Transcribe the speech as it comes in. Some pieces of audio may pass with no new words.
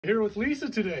Here with Lisa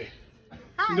today.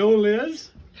 Hi. No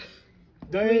Liz.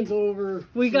 Diane's over.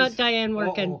 We got Diane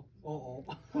working.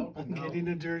 I'm getting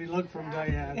a dirty look from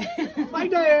Diane. Hi,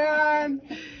 Diane.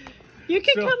 You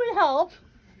can come and help.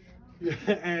 Yeah,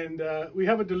 and we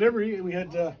have a delivery, and we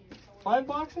had 5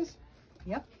 boxes.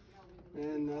 Yep.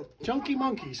 And Chunky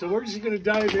Monkey. So we're just going to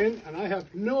dive in, and I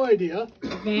have no idea.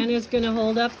 Van is going to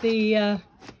hold up the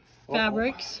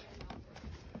fabrics.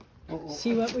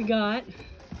 See what we got.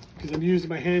 Because I'm using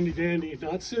my handy dandy,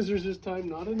 not scissors this time,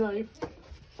 not a knife,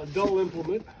 a dull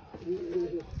implement.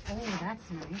 Oh, that's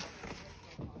nice.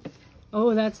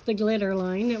 Oh, that's the glitter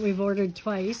line that we've ordered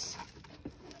twice.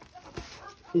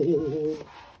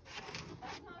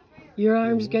 Your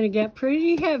arm's going to get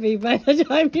pretty heavy by the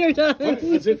time you're done. Right,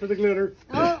 that's it for the glitter.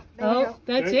 Oh, there we go.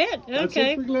 That's Okay. it. That's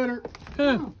Okay. it for glitter.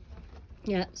 Huh.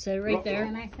 Yeah, set it right Uh-oh. there.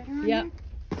 Can I sit around Yep.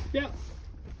 Yeah.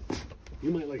 You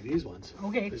might like these ones.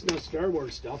 Okay. It's not Star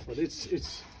Wars stuff, but it's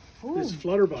Ooh.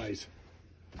 flutterby's.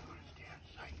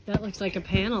 That looks like a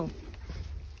panel.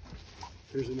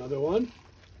 Here's another one.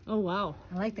 Oh, wow.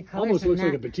 I like the colors. Almost in looks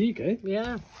like a that. batik, eh?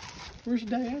 Yeah. Where's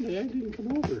Diane? Diane didn't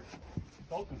come over.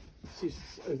 She's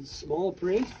in small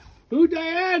print. Ooh,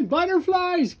 Diane!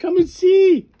 Butterflies! Come and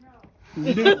see!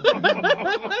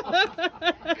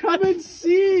 Come and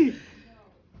see!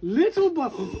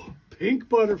 Pink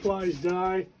butterflies,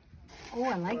 Di. Oh,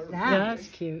 I like that. That's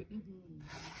cute.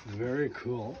 Very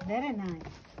cool. Very nice.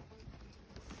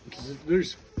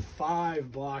 There's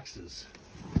 5 boxes.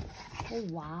 Oh,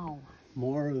 wow.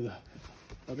 More of the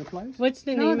butterflies? What's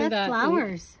the No, name that's of that?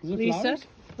 flowers. Is it Lisa? flowers?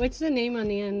 What's the name on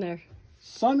the end there?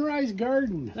 Sunrise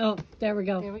Garden. Oh, there we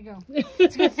There go. we go.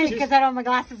 It's a good thing because I don't have my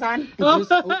glasses on.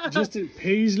 Just in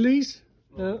Paisley's.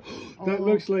 Oh. That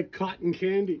looks like cotton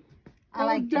candy. I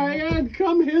like that. Diane,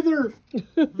 come hither.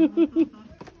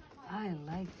 I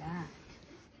like that.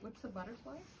 What's the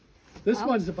butterfly? This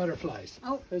one's the butterflies.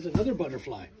 Oh. There's another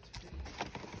butterfly.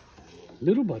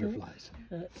 Little butterflies.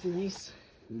 That's nice.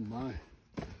 Oh my.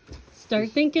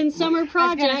 Start thinking summer I was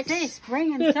going to projects. say,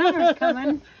 spring and summer's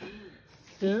coming.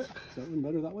 Yeah, Is that one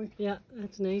better that way? yeah,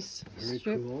 that's nice. Very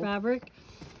Strip cool. fabric.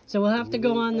 So we'll have to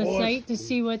go on the Oh, site to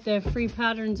see what the free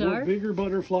patterns More are. bigger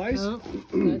butterflies. Oh,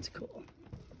 that's cool.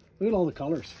 Look at all the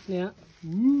colors. Yeah.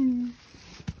 Is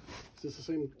this the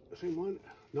same one?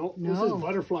 No, this No. is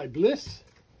Butterfly Bliss.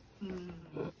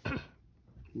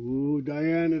 Ooh,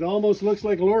 Diane, it almost looks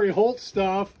like Lori Holt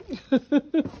stuff.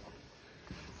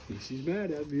 She's mad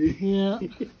at me. Yeah.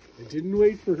 I didn't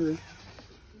wait for her.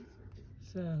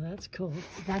 So that's cool.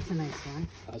 That's a nice one.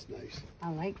 That's nice.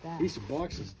 I like that. These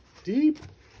boxes deep.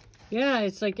 Yeah,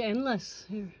 it's like endless.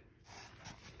 Here.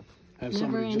 Have Never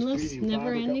somebody endless, just feeding never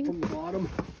fabric ending. up from the bottom.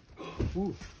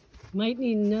 Ooh, Might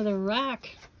need another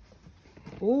rack.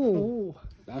 Oh, Oh,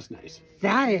 that's nice.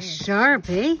 that is sharp,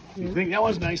 eh? You think that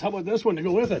was nice? How about this one to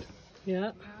go with it?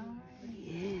 yeah.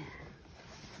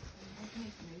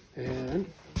 And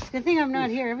Good thing I'm not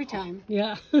here every time.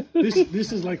 Yeah.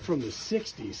 this is like from the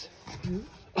 60s.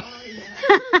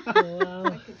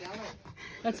 Wow.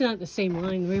 That's not the same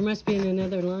line. We must be in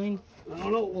another line. I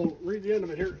don't know. We'll read the end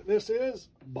of it here. This is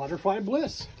Butterfly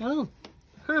Bliss. Oh,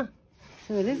 huh.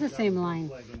 So it is the same line.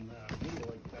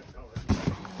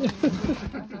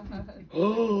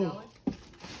 Oh,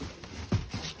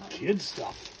 kid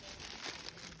stuff.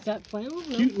 Is that flannel?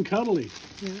 No. Cute and cuddly.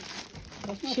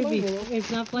 Should be. It's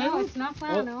not No, flannel? it's not Oh,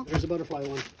 flannel. No. there's a butterfly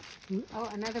one. Oh,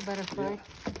 another butterfly.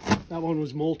 That one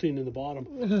was molting in the bottom.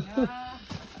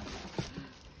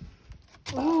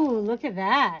 Oh, look at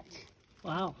that.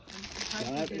 Wow.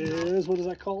 That is, what is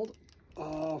that called?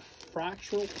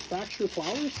 Fracture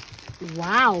flowers?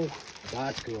 Wow.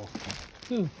 That's cool.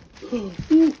 Hmm.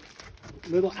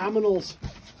 Little aminals.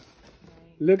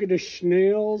 Look at the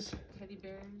snails, Teddy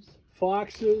bears.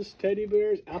 foxes, teddy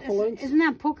bears, ephelins. Isn't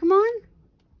that Pokemon?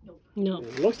 No.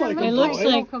 It looks like That a looks boy.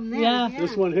 like- Pokemon there, yeah.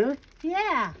 This one here.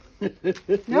 Yeah. Nope,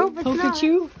 it's not.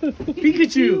 Pikachu?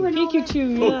 Pikachu.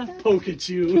 Pikachu, yeah.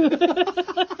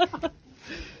 Pikachu.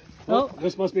 Oh.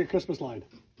 This must be a Christmas line.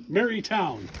 Merry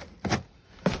Town.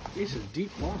 These are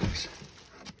deep box.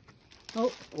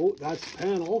 Oh, Oh, that's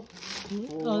panel.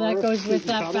 oh, that goes with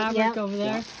that fabric Yeah. over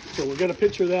there. So we'll get a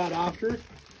picture of that after.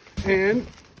 And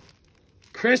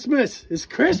Christmas. It's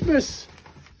Christmas.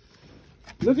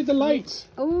 Look at the lights.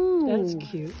 Oh, That's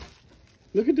cute.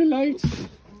 Look at the lights.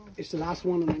 It's the last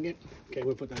one, and I get. Okay,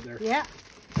 we'll put that there. yeah.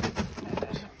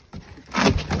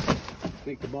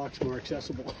 Make the box more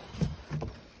accessible.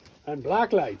 And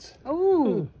black lights.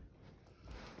 Oh,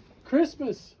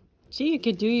 Christmas. Gee, you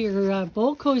could do your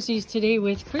bowl cozies today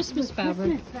with Christmas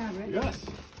fabric. Christmas fabric. Yes.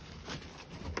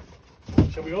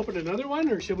 Shall we open another one,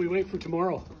 or should we wait for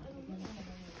tomorrow?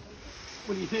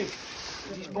 What do you think?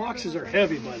 These boxes are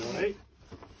heavy, by the way.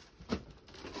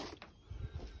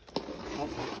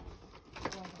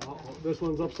 Uh-oh, this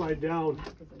one's upside down.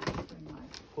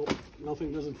 Hope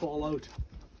nothing doesn't fall out.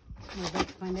 We're about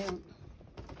to find out.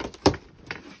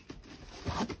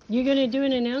 You gonna do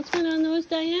an announcement on those,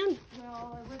 Diane?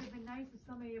 Well, it would have been nice if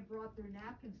somebody had brought their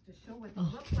napkins to show what they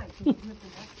look like when we do it the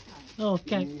next time. Oh,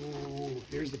 okay. Ooh,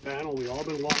 here's the panel we've all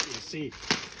been wanting to see.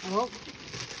 Oh,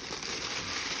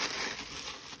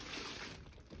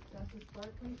 That's the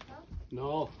sparkling stuff?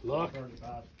 No, look.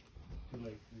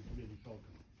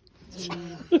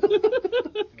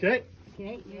 Okay.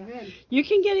 okay, you're good. You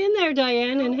can get in there,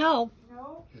 Diane, and help.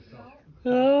 No,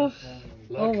 Oh,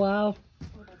 Look, oh wow.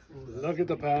 look at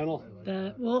the panel.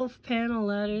 That wolf panel,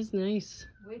 that is nice.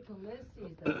 wait till Liz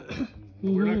sees that.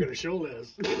 We're not going to show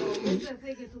Liz. Liz, I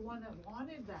think, is the one that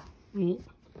wanted that. Mm.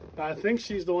 I think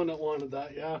she's the one that wanted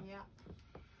that, yeah. Yeah.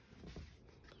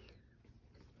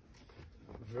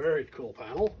 Very cool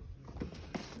panel.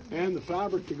 And the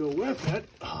fabric to go with it.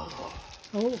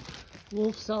 Oh,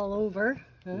 wolves all over.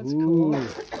 That's Ooh. cool.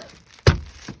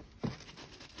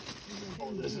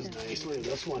 Oh, this is nice. Look at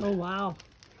this one. Oh, wow.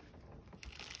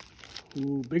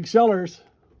 Ooh, big sellers.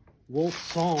 Wolf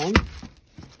Song.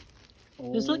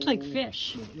 This looks like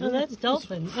fish. Oh, that's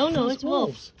dolphin. Oh, no, it's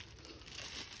wolves.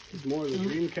 There's more of the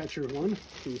dream catcher one.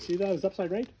 Can you see that? It's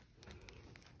upside right.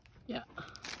 Yeah.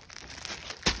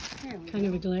 There we Kind go.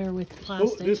 of a glare with Oh,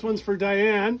 plastic. this one's for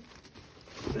Diane.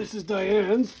 This is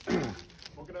Diane's.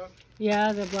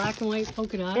 Yeah, the black and white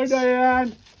polka Hey, dots.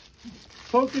 Diane.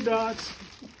 Polka dots.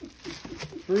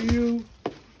 For you.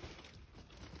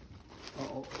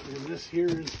 Uh-oh. And this here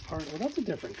is part. Oh, that's a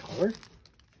different color.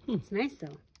 It's nice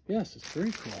though. Yes, it's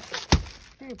very cool.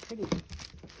 Very pretty.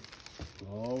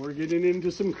 Oh, we're getting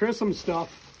into some Christmas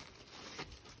stuff.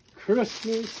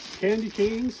 Christmas candy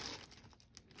canes.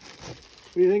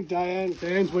 What do you think, Diane?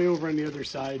 Diane's way over on the other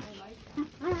side.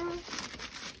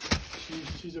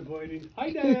 She's avoiding.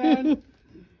 Hi, Diane.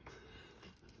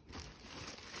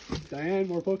 Diane,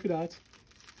 more polka dots.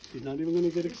 She's not even going to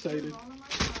get excited. All of my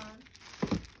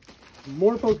fun.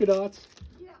 More polka dots.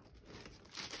 Yeah.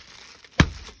 There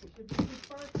should be some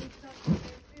sparkly stuff in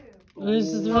there too. This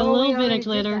is a Oh, little we bit already of did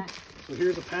glitter. that. So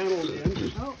here's a panel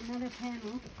again. Oh, another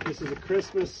panel. This is a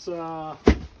Christmas.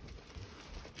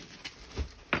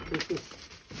 Christmas.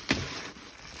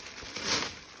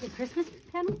 The Christmas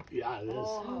panel? Yeah, it is.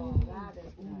 Oh, that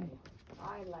is nice.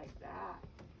 I like that.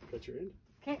 Got your end.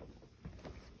 Okay.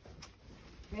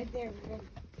 Right there. Right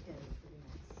there.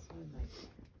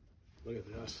 Look at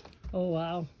this. Oh,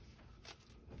 wow.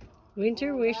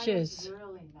 Winter wishes.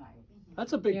 Really nice.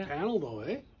 That's a big Yeah. panel, though,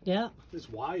 eh? Yeah. It's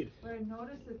wide. But I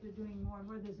noticed that they're doing more and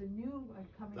more. There's a new one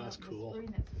coming That's up cool. this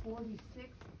spring that's 46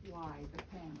 wide, the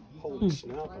panel. It's Holy almost the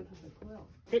snap. size of the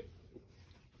quilt.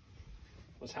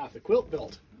 Was half the quilt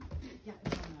built. Yeah,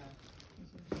 it's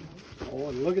on Oh,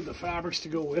 and look at the fabrics to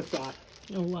go with that.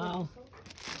 Oh, wow.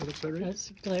 That looks right.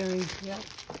 That's glaring. Yeah.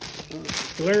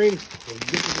 Glaring. Well,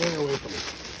 get the glare away from it.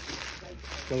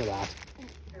 Look at that.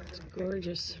 It's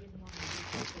gorgeous.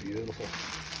 That's beautiful.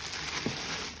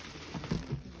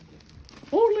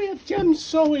 Only at Gem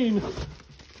Sewing.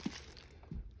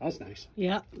 That's nice.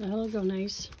 Yeah, that'll go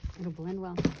nice. It'll blend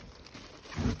well.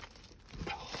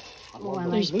 I Oh, I those.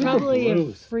 like There's Look at probably a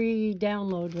blues. free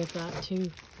download with that, too.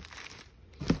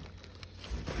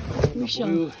 The We shall.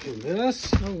 blue in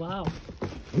this. Oh, wow.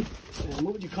 And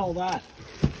what would you call that?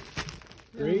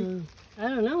 Gray? I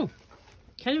don't know.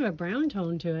 Kind of a brown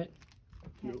tone to it.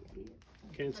 Nope.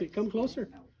 Can't see. Come closer.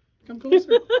 Come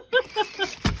closer.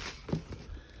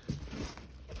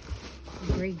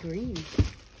 Gray green.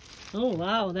 Oh,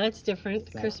 wow. That's different.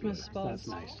 That's Christmas good. balls. That's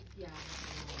nice.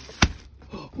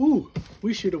 Ooh,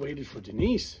 we should have waited for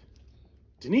Denise.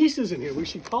 Denise isn't here. We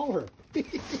should call her.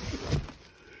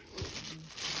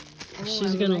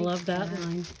 She's going to love that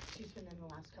line. She's been in the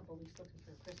last couple of weeks looking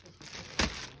for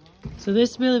Christmas. So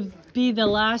this will be the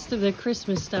last of the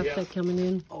Christmas stuff Yeah. that's coming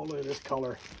in. Oh, look at this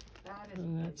color. That is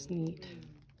Oh, that's neat.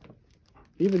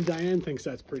 Even Diane thinks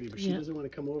that's pretty, but she Yeah. doesn't want to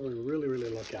come over and really, really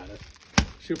look at it.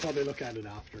 She'll probably look at it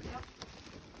after.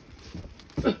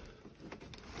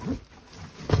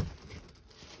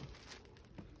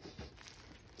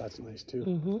 That's nice too.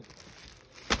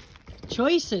 Mm-hmm.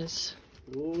 Choices.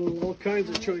 Oh, all kinds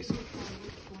of choices.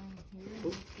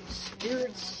 Oh,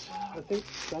 spirits. I think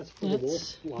that's for the wolf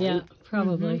That's, line. yeah,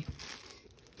 probably.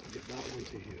 Give that one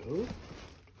to you.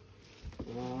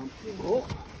 Oh,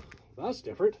 that's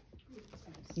different.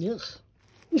 Ugh.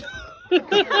 I'm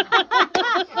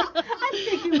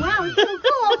thinking, wow, it's so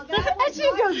cool. And she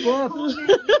goes, woof.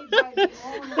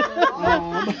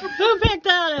 Who picked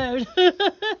that out?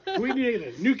 We need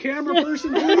a new camera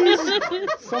person, please.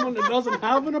 Someone that doesn't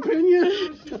have an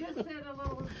opinion. She just said a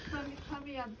little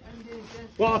tummy under this.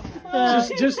 Well,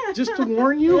 just to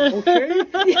warn you, okay?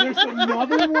 There's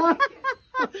another one.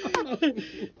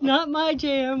 Not my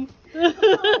jam.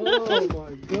 Oh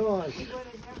my gosh. She would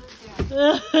have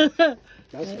never guessed.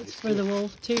 That's That's nice. for the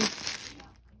wolf too.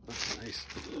 That's nice.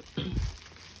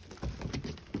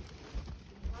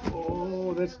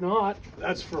 Oh, that's not.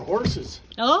 That's for horses.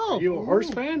 Oh. Are you a horse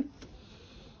fan?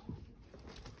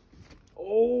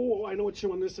 Oh, I know what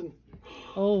one this is.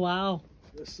 Oh wow.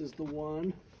 This is the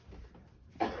one.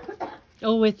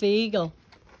 Oh, with the eagle.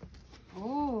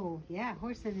 Oh, yeah,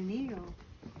 horse and an eagle.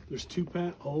 There's two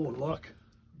pants. Oh, look.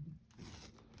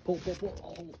 Pull, pull,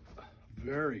 pull. Oh,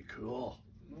 very cool.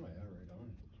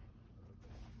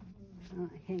 Oh,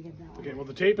 I can't get that one. Okay, well,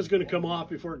 the tape is going to come off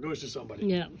before it goes to somebody.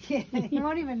 Yeah. You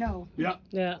won't even know. Yeah,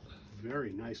 Yeah.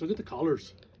 very nice. Look at the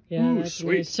colors. Yeah. Ooh, That's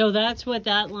sweet. nice. So that's what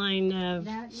that line of.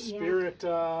 That, yeah. Spirit,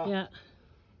 Yeah.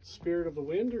 Spirit of the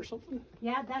Wind or something?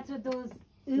 Yeah, that's what those.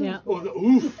 Yeah. Oh, the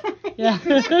oof. Yeah.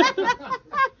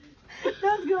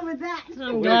 Those go with that.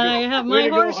 I'm glad I have my Way to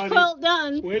go, horse honey. quilt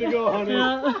done. Way to go, honey.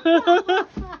 Yeah.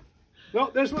 No,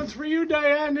 this one's for you,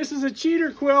 Diane. This is a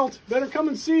cheater quilt. Better come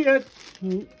and see it.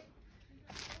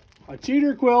 A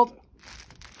cheater quilt.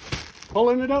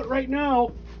 Pulling it out right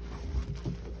now.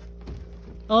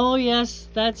 Oh yes,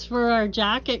 that's for our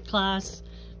jacket class.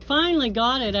 Finally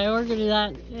got it. I ordered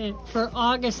that for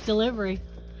August delivery.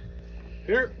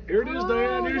 Here it is,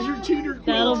 Diane. Here's your cheater quilt.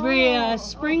 That'll be a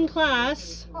spring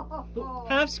class.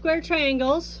 Half square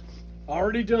triangles.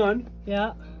 Already done.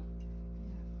 Yeah.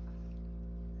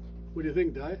 What do you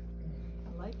think, Di? I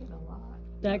like it a lot.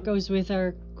 That goes with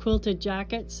our quilted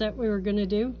jackets that we were gonna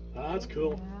do. That's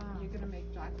cool. You're going to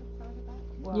make jackets out of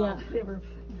that? Well, Yeah. they were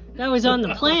That was on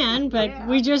the plan, but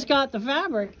we just got the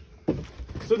fabric.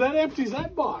 So that empties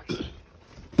that box.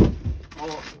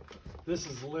 Oh, this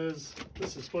is Liz.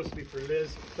 This is supposed to be for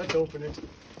Liz. Let's open it.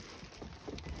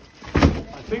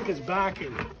 I think it's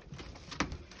backing,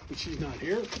 but she's not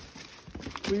here.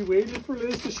 We waited for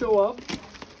Liz to show up.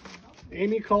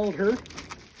 Amy called her.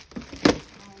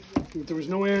 There was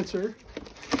no answer.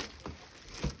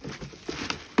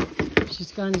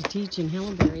 She's gone to teach in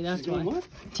Hillberry, that's She's doing why. what?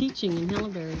 Teaching in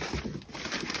Hillberry.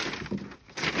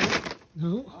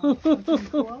 No?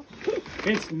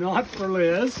 It's not for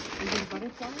Liz.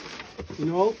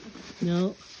 No,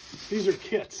 No. these are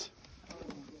kits.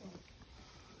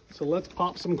 So let's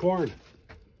pop some corn.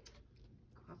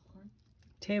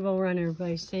 Table Runner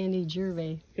by Sandy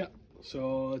Gervais. Yeah,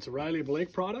 so it's a Riley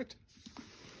Blake product.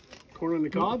 Corn on the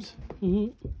cobs. Hmm.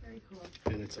 very cool.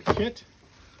 And it's a kit.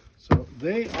 So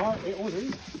they are, oh,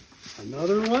 there's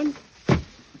another one. I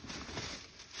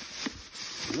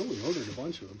know we ordered a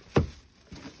bunch of them.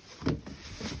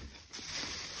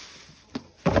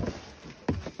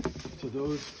 So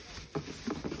those,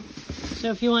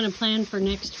 So if you want to plan for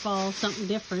next fall something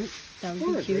different, that would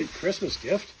oh, be a cute. great Christmas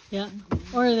gift. Yeah.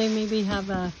 Or they maybe have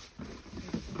a.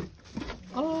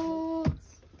 Oh,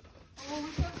 Oh,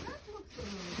 that looks a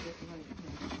little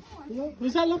bit like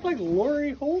does that look like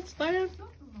Lori Holtz, Diane?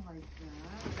 something like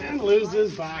that. And Liz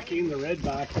is backing, the red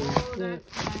backing. Oh,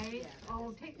 that's nice.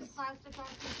 Oh, take the plastic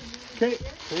off. Okay,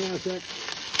 hang on a sec.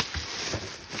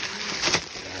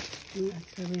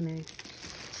 That's really nice.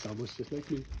 Almost just like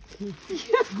me.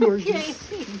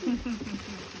 Gorgeous.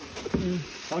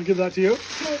 I'll give that to you.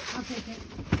 Okay, I'll take it.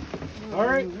 All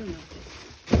right.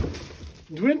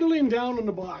 Dwindling down on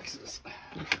the boxes.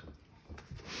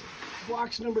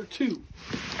 Box number 2.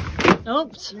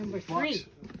 Oops. Number Box, 3.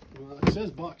 well, it says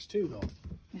box 2 though.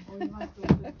 Oh, you must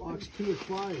have Box 2 is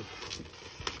 5.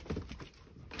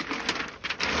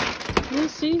 We'll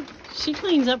see. She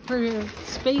cleans up her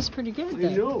space pretty good. I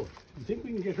Then. know. You think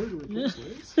we can get her to replace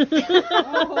Liz? Oh, you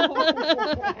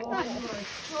are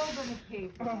so gonna pay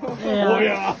for that. Oh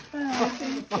yeah.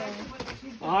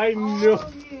 I know.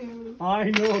 All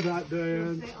you I know that,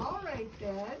 Diane. say, all right,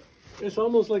 Dad. It's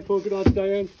almost like polka dots,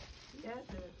 Diane. Yes,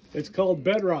 It's called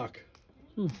Bedrock.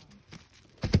 Hmm.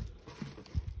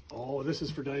 Oh, this is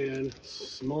for Diane.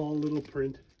 Small little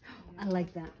print. I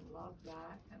like that. I love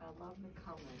that, and I love the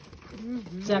color.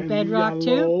 Is that And bedrock too?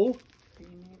 yellow,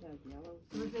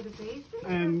 Was it a basic?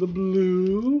 and the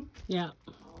blue. Yeah.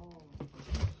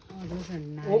 Oh, those are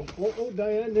nice. Oh,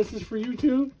 Diane, this is for you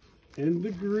too. And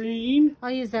the green.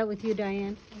 I'll use that with you,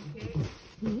 Diane. Okay.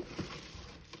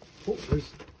 Oh, there's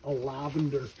a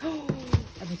lavender. I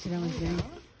bet you that one's nice.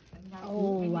 And now,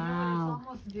 Oh, and you know what wow. it's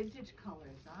almost vintage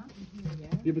colors, huh?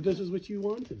 Yeah, but this is what you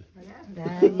wanted.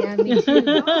 Yeah, me too.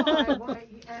 No,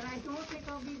 and I don't think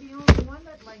I'll be the only one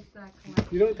that likes that collection.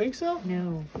 You don't think so?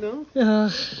 No. No?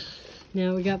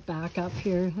 Now we got back up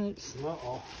here. That's,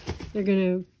 Uh-oh. they're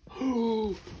gonna. I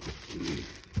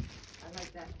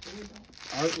like that too,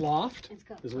 though. Art Loft It's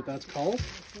got is what that's called.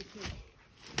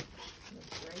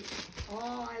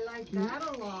 Oh, I like that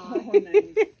a lot.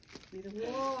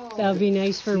 Whoa. That'll be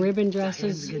nice for ribbon It's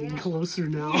dresses. getting closer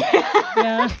now.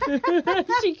 Yeah.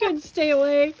 She couldn't stay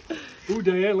away. Ooh,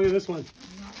 Diane, look at this one.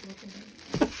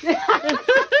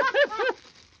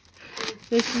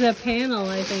 This is a panel,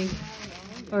 I think.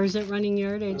 Or is it running I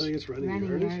yardage? think it's running Running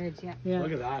yardage. yardage, yeah. Yeah,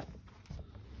 Look at that.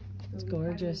 it's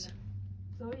gorgeous.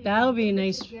 So you That'll can be put it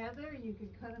nice. Together, you can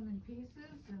cut them in pieces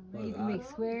and Look You at can that. make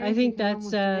squares. I think you can that's,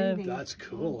 almost do anything. That's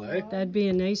cool, eh? That'd be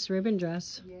a nice ribbon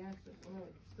dress. yes, it would.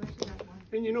 Especially that one.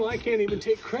 And you know, I can't even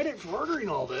take credit for ordering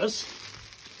all this.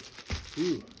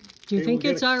 Ooh. Do you Okay, think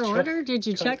we'll it's get a our check- order? Did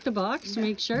you check the box to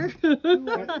make sure?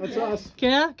 That's us.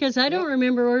 Yeah, because I don't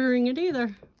remember ordering it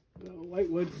either.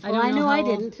 Whitewood. I Well, don't I know know how I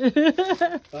old.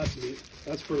 That's neat.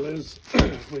 That's for Liz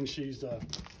when she's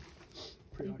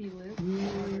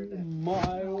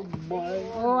my, oh my.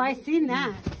 Oh, I seen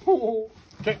that.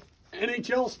 Okay,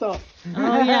 NHL stuff.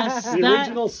 Oh yes, The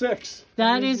original 6.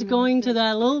 that is going to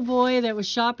that little boy that was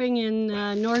shopping in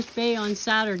North Bay on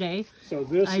Saturday. So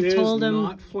this I is told him-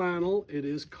 not flannel, it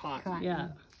is cotton. Cotton. Yeah,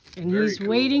 and Very he's cool.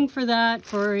 waiting for that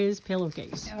for his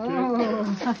pillowcase.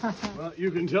 Oh, Well, you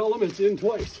can tell them it's in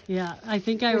twice. Yeah, I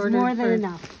think I there's ordered more for. than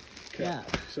enough. Okay. Yeah.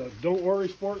 So don't worry,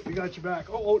 sport. We got you back.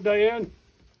 Oh, Diane.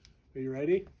 Are you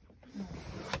ready?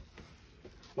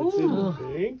 It's in the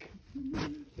pink.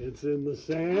 It's in the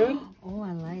sand. Oh,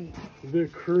 I like. The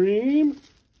cream.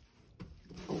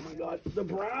 Oh my God. The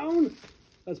brown.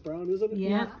 That's brown, isn't it?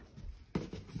 Yeah.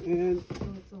 And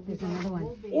There's another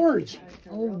one. orange.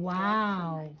 Oh,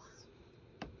 wow.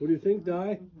 What do you think, Di?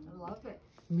 I love it.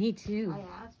 Me too.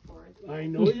 I asked for it. I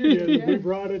know you did. We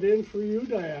brought it in for you,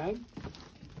 Diane.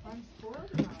 I'm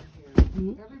spoiled around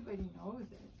here. Everybody knows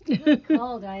it. Good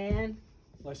call, Diane.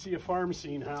 I see a farm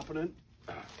scene happening.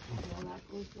 Well,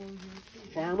 that goes over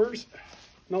here. Farmers.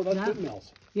 No, that's Yeah. Good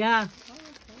Mills. Yeah,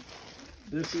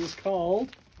 This is called.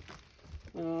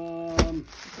 Is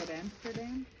it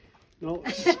Amsterdam? No,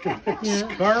 Yeah.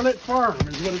 Scarlet Farm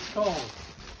is what it's called.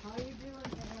 How you doing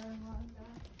there, Rhonda?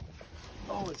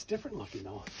 Oh, it's different looking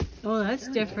though. oh that's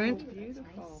different.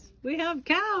 Beautiful. We have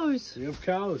cows. We have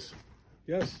cows.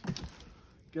 Yes.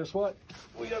 Guess what?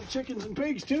 We have chickens and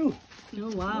pigs too. Oh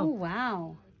Oh, wow.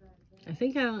 wow. I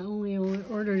think I only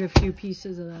ordered a few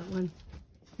pieces of that one.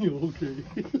 Okay.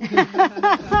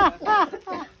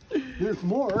 There's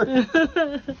more. Is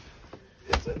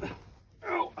it?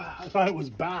 Oh, I thought it was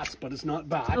bats, but it's not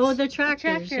bats. Oh, the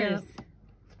tractors. Tractors. Yeah.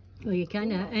 Well, you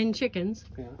kind of and chickens.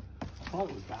 Yeah, I thought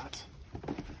it was bats.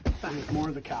 There's more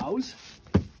of the cows.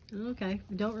 Okay,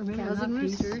 I don't remember Cows that and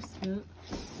piece. roosters. Yeah.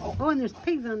 Oh, and there's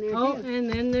pigs on there Oh, too. and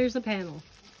then there's the panel.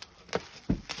 Oh,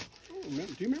 do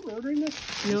you remember ordering this?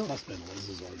 No. This must have been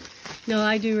Liz's order. No,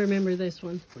 I do remember this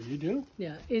one. Oh, you do?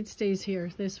 Yeah, it stays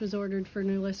here. This was ordered for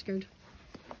New Liskeard.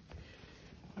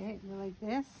 Okay, go like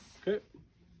this. Okay.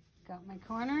 Got my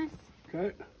corners.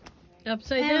 Okay.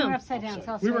 Upside And we're down. upside down.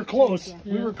 So I'll We were switch close. these,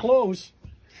 We Yeah. were close.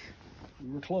 We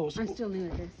were close. yeah. I'm still new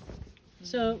at this.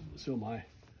 So So am I.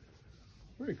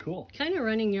 Very cool. kind of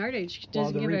running yardage. Well,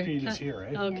 Doesn't the give a repeat is cut. here,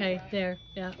 eh? Okay, there.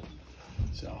 Yeah.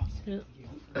 So Yeah.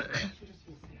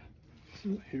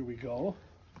 here we go.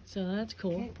 So that's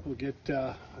cool. Okay. We'll get.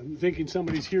 I'm thinking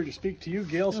somebody's here to speak to you,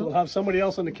 Gail. So we'll have somebody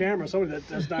else on the camera. Somebody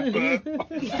that's not.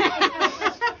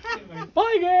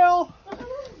 Bye, Gail.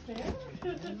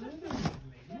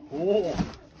 Oh,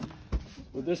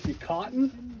 would this be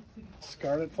cotton?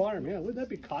 Scarlet Farm. Yeah, would that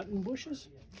be cotton bushes?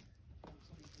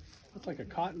 That's like a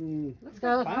cotton.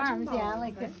 Scarlet Cotton Farms, yeah,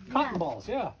 like this. Cotton yeah. balls,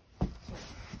 yeah.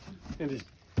 And is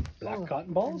black Oh.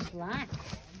 cotton balls Black.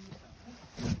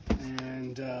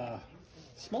 and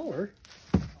smaller.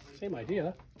 Same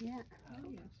idea. Yeah.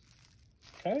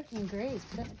 Okay. And grays.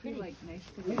 That's pretty. Like nice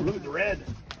to Ooh, look at the red.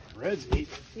 Red's neat.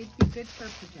 They'd be good for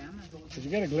pajamas. Did you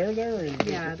get a glare there? Or you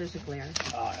Yeah, there's a glare.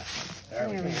 Ah, there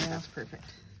we There go. we go. That's perfect.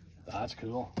 That's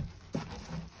cool.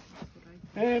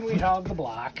 And we have the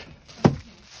black.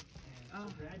 Oh,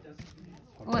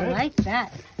 I Okay. like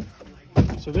that.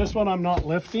 So this one I'm not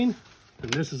lifting,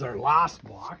 and this is our last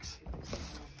box.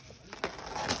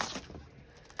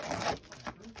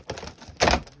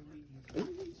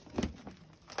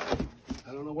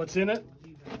 I don't know what's in it.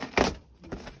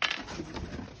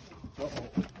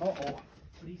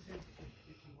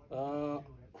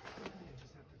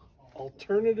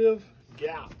 Alternative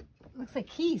Gap. Looks like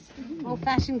keys.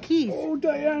 Old-fashioned keys. Oh,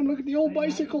 Diane, look at the old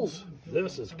bicycles.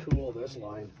 This is cool, this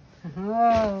line.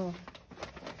 Oh.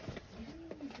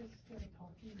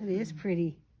 It is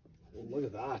pretty. Oh, look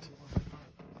at that.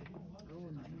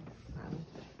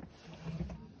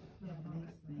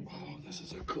 Oh, this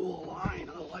is a cool line.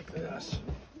 I like this.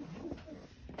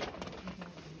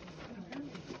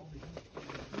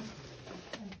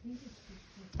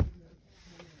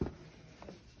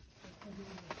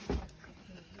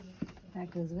 That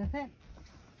goes with it.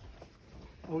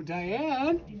 Oh,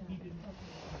 Diane,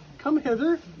 come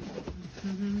hither.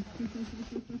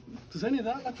 Does any of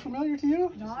that look familiar to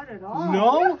you? Not at all.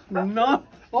 No, no.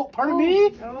 Oh, pardon me.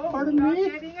 Pardon Not me.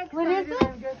 getting excited. What is it?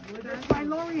 I'm just, there's my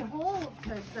Lori Holt.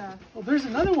 That's, Oh, there's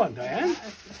another one, Diane. that's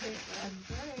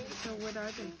right. So what are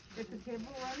they? It's a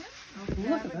table runner?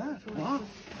 Look at that. Wow.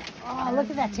 Oh, look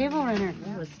at that table runner.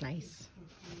 That was nice.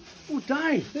 Oh,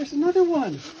 Di, there's another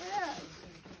one. Yeah.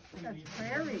 That's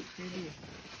prairie.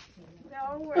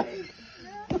 No way.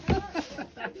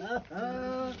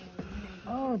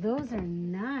 Oh, those are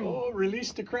nice. Oh,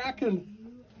 release the Kraken.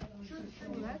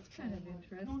 Oh, that's kind of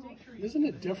interesting. Isn't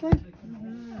it different?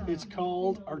 It's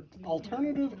called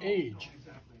Alternative Age.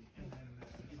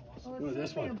 Oh, Look at this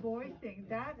it's certainly one. a boy thing.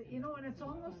 That, you know, and it's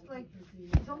almost like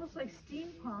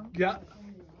steampunk Yeah,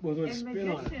 with a and spin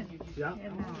on it. magician. Yeah.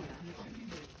 And,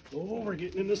 Oh, we're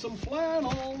getting into some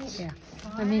flannels. Yeah.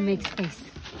 Let me make space.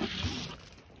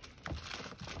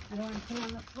 I don't want to put on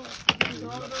the floor. there's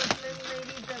all those little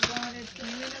ladies that wanted some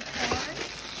unicorns.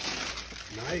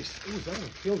 Nice. Ooh, that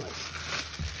doesn't feel nice.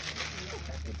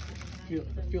 It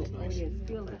feels nice.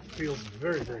 Feel it. Feels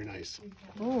very, very nice.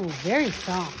 Oh, very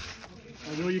soft.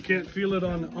 I know you can't feel it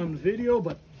on video,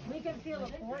 but We can feel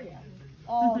it for you.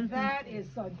 Oh, that is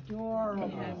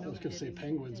adorable. I was going to say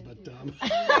penguins, but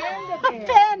Panda bear.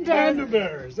 panda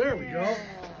bears. There we go.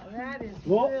 Oh, that is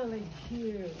Whoa. really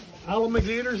cute.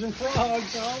 Alligators and frogs.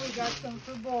 So we got some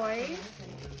for boys.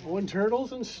 Oh, and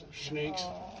turtles and snakes.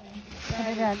 Put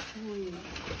it up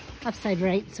upside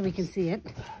right so we can see it.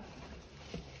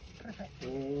 Oh,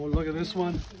 look at this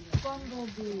one.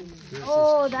 Bumblebee. This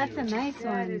Oh, is that's a cute. nice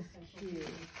That is one. cute.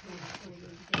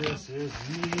 This is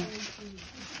neat.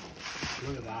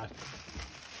 Look at that.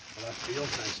 Oh, that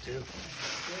feels nice too.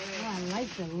 Oh, I like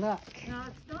the look. Now,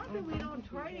 it's not that we don't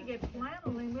try to get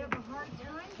flannel, and we have a hard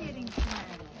time getting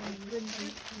flannel. And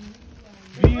goodness,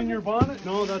 Bee in your bonnet?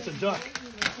 No, that's a duck.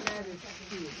 that is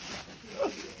cute.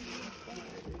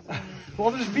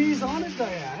 Well, there's bees on it,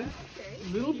 Diane. Okay.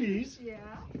 Little bees. Yeah.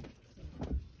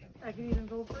 I could even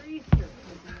go for Easter.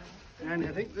 And I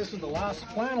think this is the last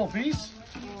flannel piece.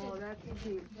 Oh, that's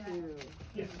cute too.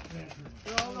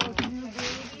 For all those new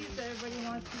babies, everybody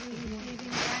wants to use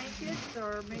sleeping blankets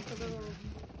or make a little.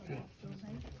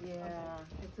 Yeah,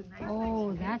 it's a nice.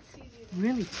 Oh, that's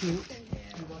really cute.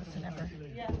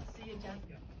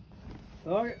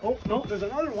 Okay. Oh, no, there's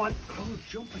another one. Oh,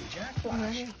 jumping jack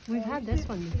flash. We've had this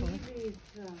one before.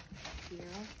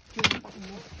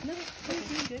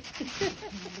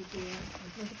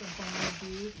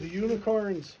 The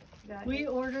unicorns. We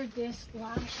ordered this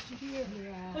last year.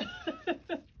 Yeah.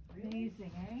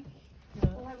 Amazing, eh?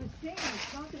 Well, I was saying,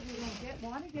 it's not that we don't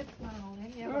want to get flannel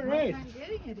in, you have a All hard right. time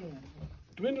getting it in.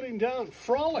 Dwindling down.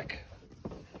 Frolic.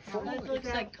 That looks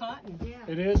like cotton. Yeah.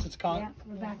 It is. It's Yeah, cotton.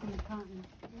 we're back in the cotton.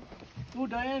 Oh,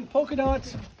 Diane, polka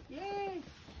dots. Yay!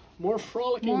 More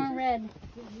frolicking. More red.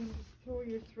 You throw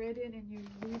your thread in and you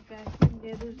weave back in,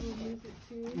 the others will use it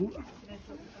too. Ooh. That's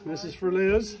a This is large for one,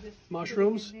 Liz. you just put it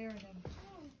Mushrooms. in there and then-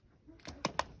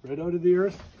 Right out of the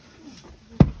earth.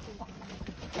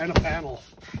 And a panel.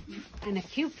 And a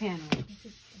cute panel.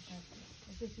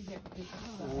 This is it.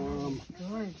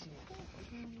 Gorgeous.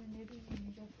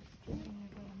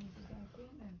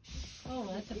 Oh,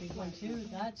 that's a big one too.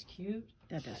 That's cute.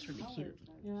 That is really cute.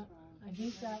 Yeah, I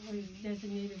think that was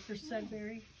designated for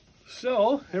Sudbury.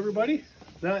 So, everybody,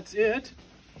 that's it.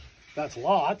 That's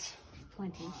lots.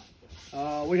 Plenty.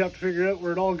 We have to figure out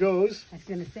where it all goes. I was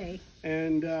going to say.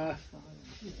 And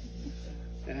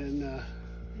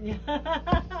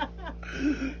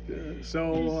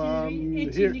so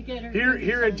Itching to get her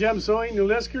here at Gem Sewing, New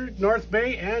Liskeard, North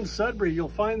Bay, and Sudbury, you'll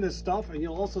find this stuff, and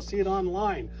you'll also see it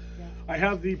online. I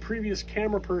have the previous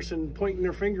camera person pointing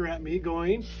their finger at me,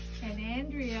 going, And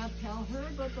Andrea, tell her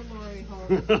about the Lori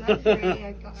Holt. That's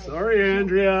very, "Sorry,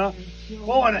 Andrea."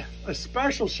 Oh, and a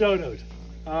special shout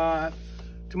out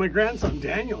to my grandson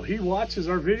Daniel. He watches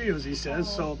our videos. He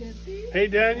says so. Hey,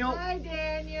 Daniel. Hi,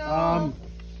 Daniel.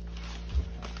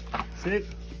 See,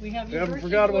 We have we your haven't birthday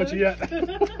forgot about you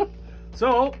balloon. yet.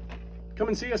 So, come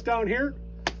and see us down here.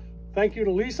 Thank you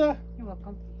to Lisa. You're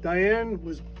welcome. Diane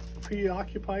was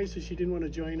preoccupied, so she didn't want to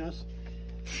join us.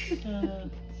 Uh,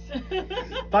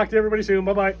 Talk to everybody soon.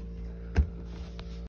 Bye-bye.